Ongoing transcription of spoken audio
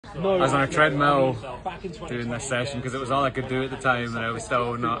I was on a treadmill doing this session because it was all I could do at the time, and I was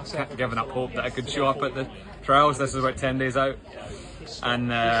still not giving up hope that I could show up at the trials. This was about 10 days out,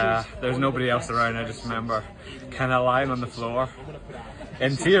 and there was nobody else around. I just remember kind of lying on the floor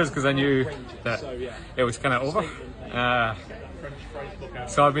in tears because I knew that it was kind of over.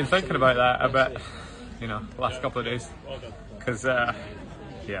 So I've been thinking about that a bit, you know, the last couple of days, because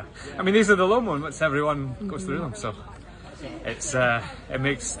yeah, I mean, these are the low moments. Everyone goes through them, so it's it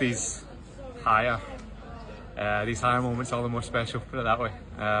makes these higher moments all the more special, put it that way.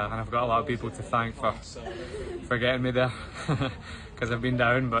 And I've got a lot of people to thank for getting me there, because I've been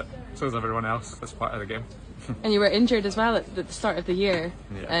down, but so is everyone else. That's part of the game. And you were injured as well at the start of the year,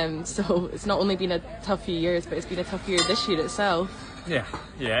 yeah. So it's not only been a tough few years, but it's been a tough year this year itself. Yeah,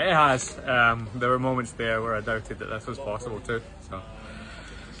 it has. There were moments there where I doubted that this was possible too. So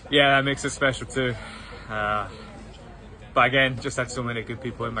yeah, that makes it special too. But again, just had so many good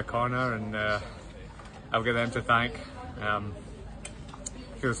people in my corner, and I've got them to thank.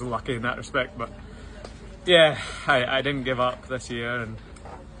 Feels lucky in that respect, but yeah, I didn't give up this year, and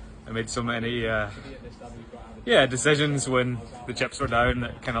I made so many decisions when the chips were down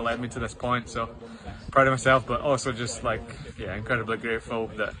that kind of led me to this point. So proud of myself, but also just incredibly grateful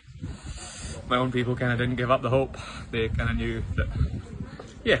that my own people kind of didn't give up the hope. They kind of knew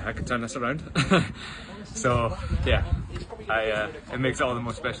that I could turn this around. So yeah, it makes it all the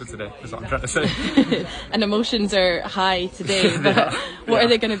more special today, is what I'm trying to say. And emotions are high today, but what are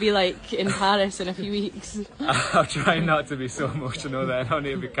they going to be like in Paris in a few weeks? I'll try not to be so emotional then. I'll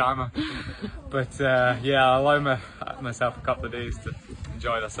need to be calmer. But I'll allow myself a couple of days to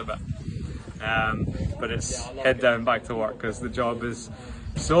enjoy this a bit. But it's head down, back to work, because the job is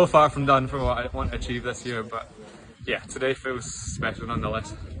so far from done for what I want to achieve this year. But yeah, today feels special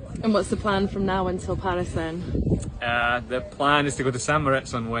nonetheless. And what's the plan from now until Paris then? The plan is to go to St.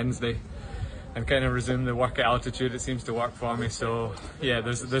 Moritz on Wednesday and kind of resume the work at altitude. It seems to work for me. So yeah,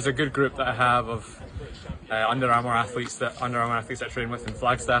 there's a good group that I have of Under Armour athletes that I train with in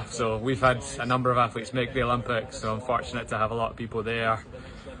Flagstaff. So we've had a number of athletes make the Olympics, so I'm fortunate to have a lot of people there.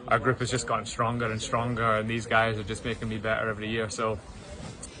 Our group has just gotten stronger and stronger, and these guys are just making me better every year. So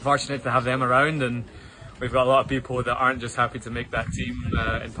fortunate to have them around, and we've got a lot of people that aren't just happy to make that team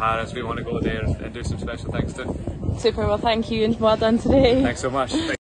in Paris. We want to go there and do some special things too. Super, well thank you and well done today. Thanks so much.